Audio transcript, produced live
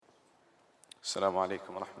السلام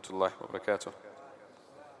عليكم ورحمة الله وبركاته.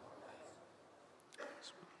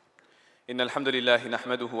 إن الحمد لله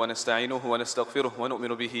نحمده ونستعينه ونستغفره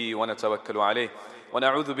ونؤمن به ونتوكل عليه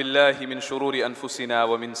ونعوذ بالله من شرور أنفسنا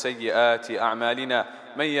ومن سيئات أعمالنا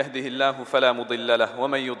من يهده الله فلا مضل له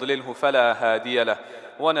ومن يضلله فلا هادي له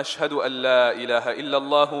ونشهد أن لا إله إلا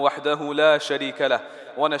الله وحده لا شريك له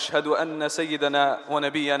ونشهد أن سيدنا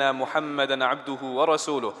ونبينا محمدا عبده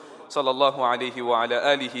ورسوله صلى الله عليه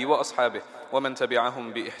وعلى آله وأصحابه ومن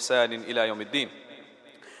تبعهم بإحسان إلى يوم الدين.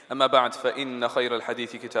 أما بعد فإن خير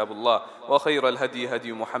الحديث كتاب الله وخير الهدي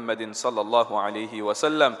هدي محمد صلى الله عليه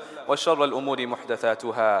وسلم وشر الأمور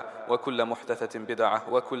محدثاتها وكل محدثة بدعة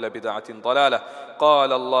وكل بدعة ضلالة.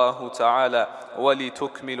 قال الله تعالى: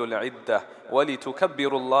 ولتكملوا العدة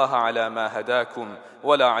ولتكبروا الله على ما هداكم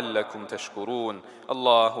ولعلكم تشكرون.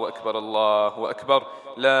 الله أكبر الله أكبر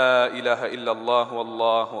لا إله إلا الله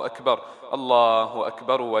والله أكبر الله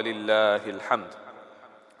أكبر ولله الحمد.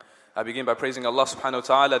 I begin by praising Allah subhanahu wa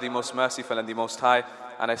ta'ala, the most merciful and the most high,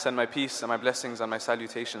 and I send my peace and my blessings and my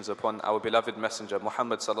salutations upon our beloved messenger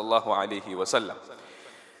Muhammad sallallahu alayhi wa sallam.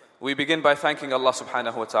 We begin by thanking Allah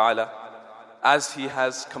subhanahu wa ta'ala, as He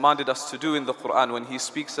has commanded us to do in the Quran when He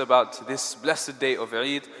speaks about this blessed day of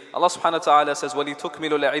Eid. Allah subhanahu wa ta'ala says,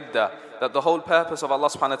 وَلِتُكْمِلُوا الْعِدَّةِ, that the whole purpose of Allah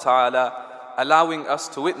subhanahu wa ta'ala allowing us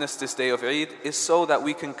to witness this day of Eid is so that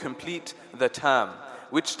we can complete the term.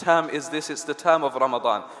 Which term is this? It's the term of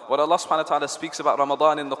Ramadan. What Allah subhanahu wa ta'ala speaks about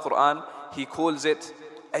Ramadan in the Quran, He calls it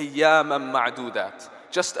أَيَّامًا مَعْدُودَاتٍ,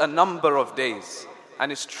 just a number of days.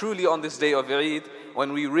 And it's truly on this day of Eid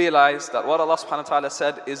when we realize that what Allah subhanahu wa ta'ala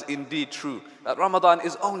said is indeed true, that Ramadan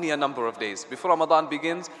is only a number of days. Before Ramadan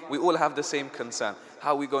begins, we all have the same concern.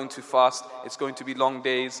 How are we going to fast? It's going to be long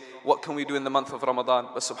days. What can we do in the month of Ramadan?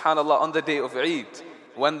 But subhanAllah, on the day of Eid,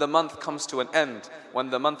 when the month comes to an end, when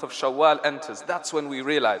the month of Shawwal enters, that's when we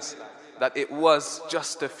realize that it was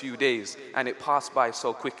just a few days and it passed by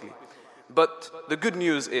so quickly. But the good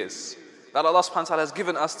news is that Allah subhanahu wa ta'ala has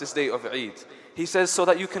given us this day of Eid. He says so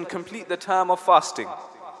that you can complete the term of fasting.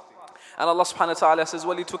 And Allah subhanahu wa ta'ala says,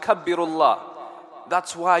 وَلِتُكَبِّرُوا اللَّهِ,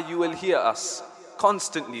 that's why you will hear us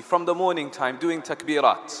constantly from the morning time doing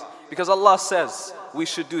takbirat. Because Allah says we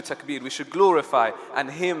should do takbir, we should glorify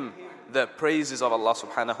and hymn the praises of Allah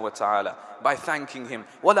subhanahu wa ta'ala by thanking Him.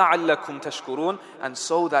 وَلَعَلَّكُمْ تَشْكُرُونَ, and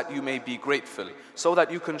so that you may be grateful, so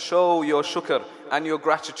that you can show your shukr and your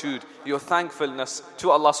gratitude, your thankfulness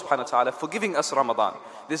to Allah subhanahu wa ta'ala for giving us Ramadan.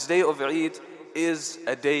 This day of Eid is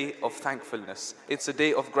a day of thankfulness. It's a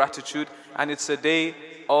day of gratitude, and it's a day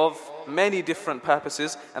of many different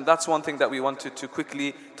purposes, and that's one thing that we wanted to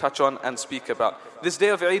quickly touch on and speak about. This day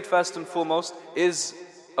of Eid, first and foremost, is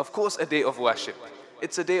of course a day of worship.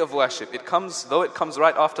 It's a day of worship. Though it comes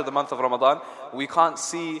right after the month of Ramadan, we can't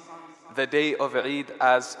see the day of Eid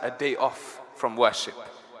as a day off from worship,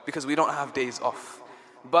 because we don't have days off.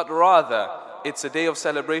 But rather, it's a day of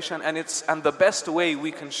celebration, and the best way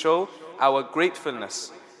we can show our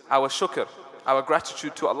gratefulness, our shukr, our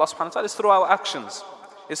gratitude to Allah subhanahu wa ta'ala is through our actions.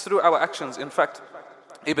 It's through our actions. In fact,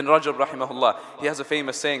 Ibn Rajab rahimahullah, he has a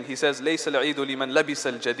famous saying. He says, لَيْسَ الْعِيدُ لِمَنْ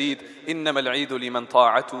لَبِسَ الْجَدِيدِ إِنَّمَا الْعِيدُ لِمَنْ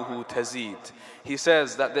طَاعَتُهُ تَزِيدُ. He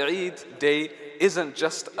says that the Eid day isn't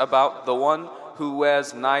just about the one who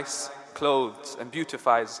wears nice clothes and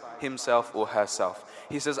beautifies himself or herself.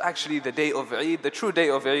 He says actually the day of Eid, the true day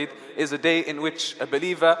of Eid, is a day in which a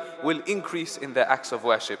believer will increase in their acts of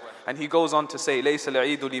worship. And he goes on to say, لَيْسَ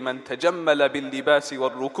الْعِيدُ لِمَنْ تَجَمَّلَ بِاللِّبَاسِ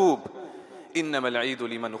وَالرُّكُوبِ إِنَّمَا الْعِيدُ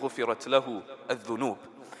لِمَنْ غُفِرَتْ لَهُ الذُّنُوبِ.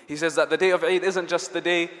 He says that the day of Eid isn't just the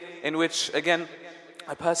day in which, again,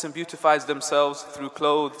 a person beautifies themselves through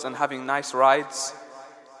clothes and having nice rides.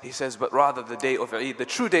 He says, but rather the day of Eid, the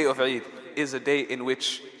true day of Eid, is a day in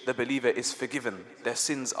which the believer is forgiven. Their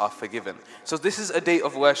sins are forgiven. So this is a day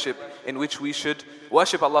of worship in which we should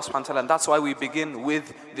worship Allah subhanahu wa ta'ala, and that's why we begin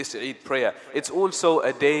with this Eid prayer. It's also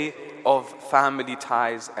a day of family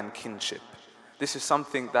ties and kinship. This is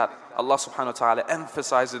something that Allah subhanahu wa ta'ala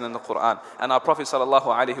emphasizes in the Quran. And our Prophet sallallahu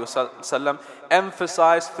alayhi wasallam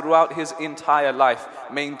emphasized throughout his entire life,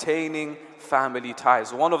 maintaining family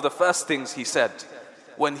ties. One of the first things he said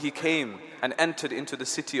when he came and entered into the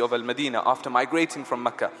city of Al-Madinah after migrating from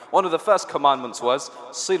Mecca, one of the first commandments was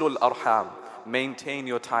Silul Arham, maintain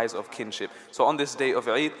your ties of kinship. So on this day of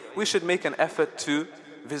Eid, we should make an effort to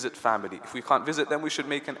visit family. If we can't visit them, we should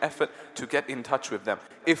make an effort to get in touch with them.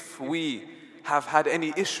 If we have had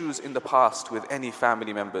any issues in the past with any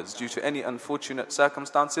family members due to any unfortunate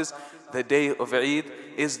circumstances, the day of Eid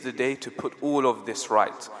is the day to put all of this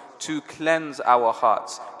right, to cleanse our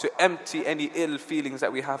hearts, to empty any ill feelings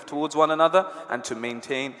that we have towards one another, and to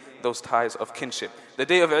maintain those ties of kinship. The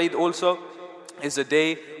day of Eid also is a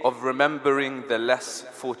day of remembering the less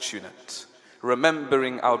fortunate.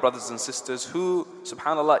 Remembering our brothers and sisters who,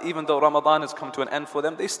 subhanAllah, even though Ramadan has come to an end for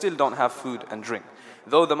them, they still don't have food and drink.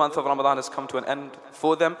 Though the month of Ramadan has come to an end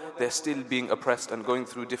for them, they're still being oppressed and going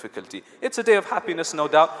through difficulty. It's a day of happiness, no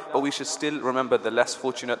doubt, but we should still remember the less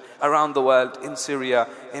fortunate around the world, in Syria,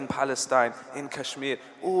 in Palestine, in Kashmir,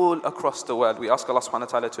 all across the world. We ask Allah subhanahu wa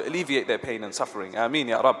ta'ala to alleviate their pain and suffering. Ameen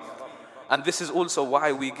ya Rabb. And this is also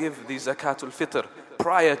why we give the Zakatul Fitr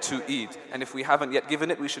prior to Eid. And if we haven't yet given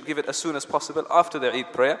it, we should give it as soon as possible after the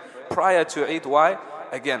Eid prayer. Prior to Eid, why?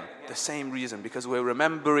 Again, the same reason, because we're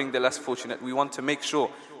remembering the less fortunate. We want to make sure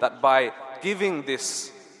that by giving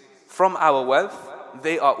this from our wealth,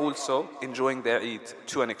 they are also enjoying their Eid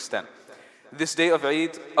to an extent. This day of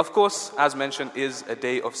Eid, of course, as mentioned, is a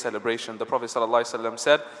day of celebration. The Prophet ﷺ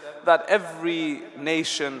said that every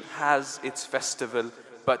nation has its festival,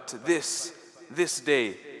 but this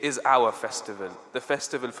day is our festival, the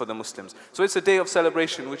festival for the Muslims. So it's a day of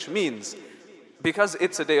celebration, which means, because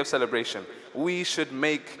it's a day of celebration, we should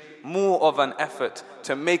make more of an effort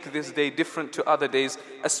to make this day different to other days,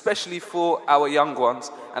 especially for our young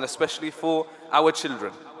ones and especially for our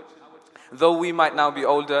children. Though we might now be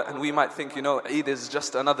older and we might think, Eid is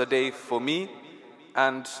just another day for me,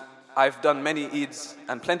 and I've done many Eids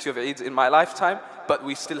and plenty of Eids in my lifetime, but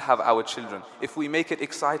we still have our children. If we make it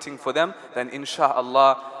exciting for them, then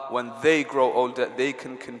inshallah, when they grow older, they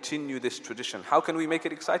can continue this tradition. How can we make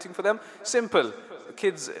it exciting for them? Simple.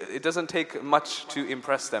 Kids, it doesn't take much to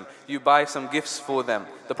impress them. You buy some gifts for them.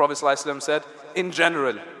 The Prophet ﷺ said, in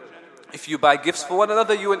general, if you buy gifts for one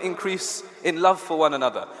another, you will increase in love for one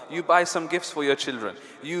another. You buy some gifts for your children.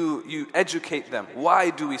 You educate them. Why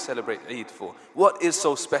do we celebrate Eid for? What is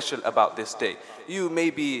so special about this day? You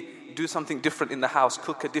maybe do something different in the house,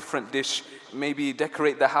 cook a different dish, maybe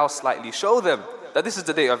decorate the house slightly. Show them that this is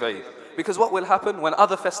the day of Eid. Because what will happen when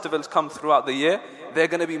other festivals come throughout the year, they're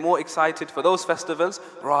going to be more excited for those festivals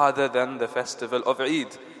rather than the festival of Eid.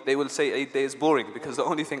 They will say Eid day is boring because the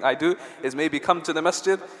only thing I do is maybe come to the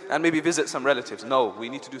masjid and maybe visit some relatives. No, we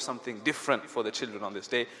need to do something different for the children on this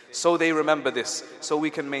day so they remember this, so we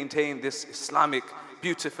can maintain this Islamic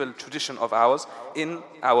beautiful tradition of ours in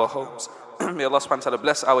our homes. May Allah subhanahu wa ta'ala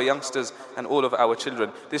bless our youngsters and all of our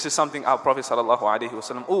children. This is something our Prophet sallallahu alaihi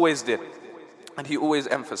wasallam always did, and he always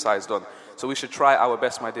emphasized on. So we should try our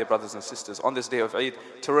best, my dear brothers and sisters, on this day of Eid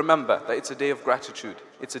to remember that it's a day of gratitude,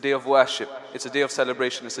 it's a day of worship, it's a day of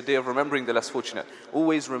celebration, it's a day of remembering the less fortunate.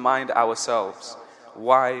 Always remind ourselves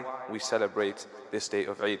why we celebrate this day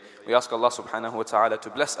of Eid. We ask Allah subhanahu wa ta'ala to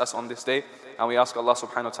bless us on this day, and we ask Allah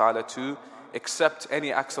subhanahu wa ta'ala to accept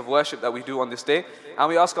any acts of worship that we do on this day, and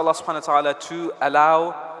we ask Allah subhanahu wa ta'ala to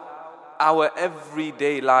allow our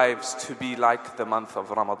everyday lives to be like the month of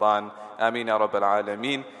Ramadan. Ameen ya Rabbil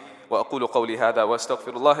Alameen. وأقول قولي هذا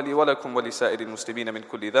وأستغفر الله لي ولكم ولسائر المسلمين من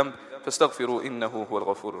كل ذنب فاستغفروا إنه هو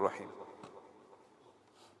الغفور الرحيم.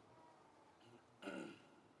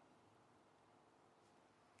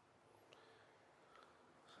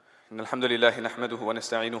 إن الحمد لله نحمده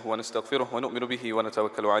ونستعينه ونستغفره ونؤمن به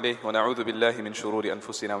ونتوكل عليه ونعوذ بالله من شرور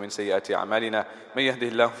أنفسنا ومن سيئات أعمالنا من يهده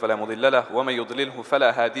الله فلا مضل له ومن يضلله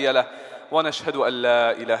فلا هادي له ونشهد أن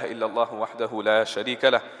لا إله إلا الله وحده لا شريك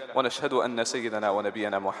له ونشهد أن سيدنا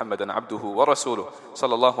ونبينا محمدا عبده ورسوله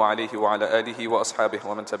صلى الله عليه وعلى آله وأصحابه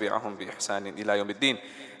ومن تبعهم بإحسان إلى يوم الدين.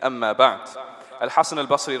 أما بعد. Al-Hasan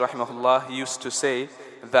al-Basri rahimahullah, he used to say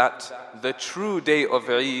that the true day of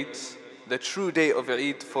Eid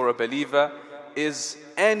for a believer is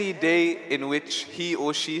any day in which he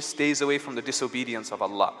or she stays away from the disobedience of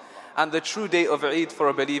Allah. And the true day of Eid for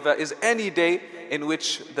a believer is any day in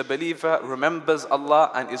which the believer remembers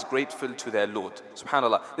Allah and is grateful to their Lord.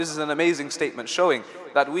 SubhanAllah. This is an amazing statement showing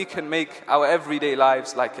that we can make our everyday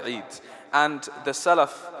lives like Eid. And the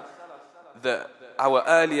Salaf, our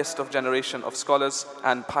earliest of generation of scholars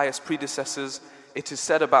and pious predecessors, it is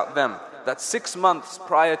said about them that 6 months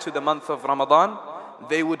prior to the month of Ramadan,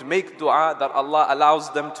 they would make dua that Allah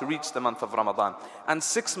allows them to reach the month of Ramadan. And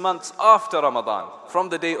 6 months after Ramadan, from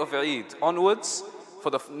the day of Eid onwards, for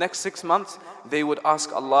the next 6 months, they would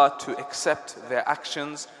ask Allah to accept their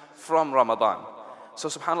actions from Ramadan. So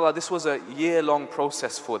subhanAllah, this was a year-long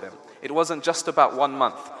process for them. It wasn't just about 1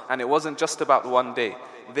 month, and it wasn't just about 1 day.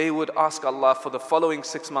 They would ask Allah for the following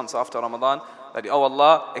 6 months after Ramadan, that, oh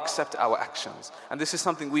Allah, accept our actions. And this is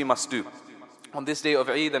something we must do. On this day of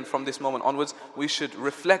Eid and from this moment onwards, we should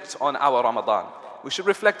reflect on our Ramadan We should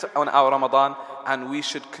reflect on our Ramadan, and we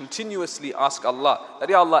should continuously ask Allah that,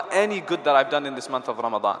 Ya Allah, any good that I've done in this month of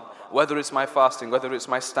Ramadan, whether it's my fasting, whether it's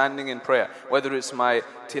my standing in prayer, whether it's my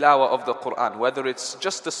tilawah of the Quran, whether it's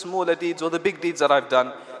just the smaller deeds or the big deeds that I've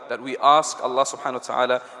done, that we ask Allah subhanahu wa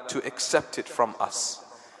ta'ala to accept it from us.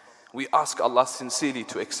 We ask Allah sincerely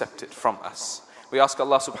to accept it from us. We ask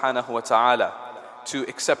Allah subhanahu wa ta'ala to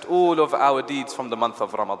accept all of our deeds from the month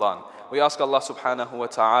of Ramadan. We ask Allah subhanahu wa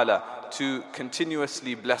ta'ala to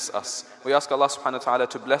continuously bless us. We ask Allah subhanahu wa ta'ala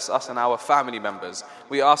to bless us and our family members.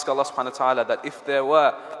 We ask Allah subhanahu wa ta'ala that if there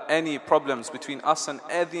were any problems between us and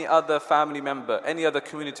any other family member, any other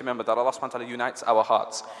community member, that Allah subhanahu wa ta'ala unites our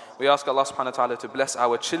hearts. We ask Allah subhanahu wa ta'ala to bless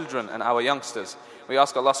our children and our youngsters. We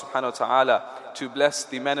ask Allah subhanahu wa ta'ala to bless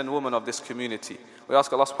the men and women of this community. We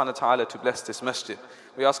ask Allah subhanahu wa ta'ala to bless this masjid.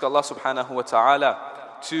 We ask Allah subhanahu wa ta'ala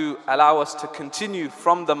to allow us to continue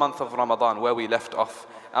from the month of Ramadan where we left off.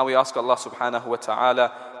 And we ask Allah subhanahu wa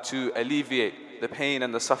ta'ala to alleviate the pain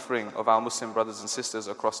and the suffering of our Muslim brothers and sisters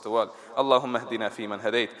across the world. Allahumma hdina fi man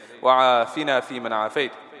hadayt, wa afina fi man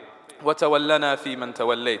afayt, wa tawallana fi man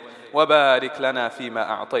tawallayt, wa barik lana fi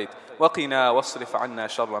ma a'tayt, wa qina wasrif anna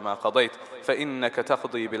sharra ma qadayt, fa innaka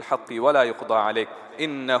taqdi bil haqqi wa la yuqda alayk.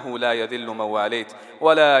 إنه لا يذل من واليت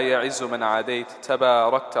ولا يعز من عاديت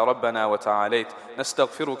تباركت ربنا وتعاليت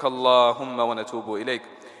نستغفرك اللهم ونتوب إليك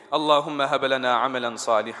اللهم هب لنا عملا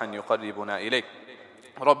صالحا يقربنا إليك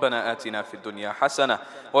ربنا آتنا في الدنيا حسنة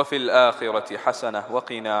وفي الآخرة حسنة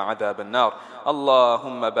وقنا عذاب النار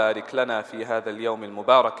اللهم بارك لنا في هذا اليوم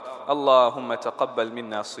المبارك اللهم تقبل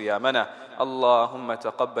منا صيامنا اللهم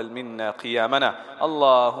تقبل منا قيامنا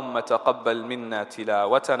اللهم تقبل منا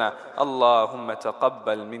تلاوتنا اللهم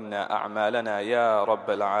تقبل منا أعمالنا يا رب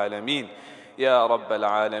العالمين يا رب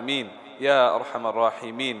العالمين يا أرحم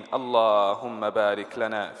الراحمين اللهم بارك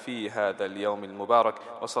لنا في هذا اليوم المبارك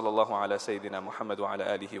وصلى الله على سيدنا محمد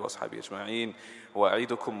وعلى آله وأصحابه أجمعين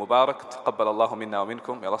وعيدكم مبارك تقبل الله منا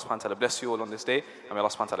ومنكم. May Allah subhanahu wa ta'ala bless you all on this day, and may Allah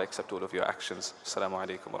subhanahu wa ta'ala accept all of your actions. Assalamu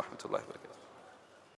alaikum wa rahmatullahi wa barakatuh.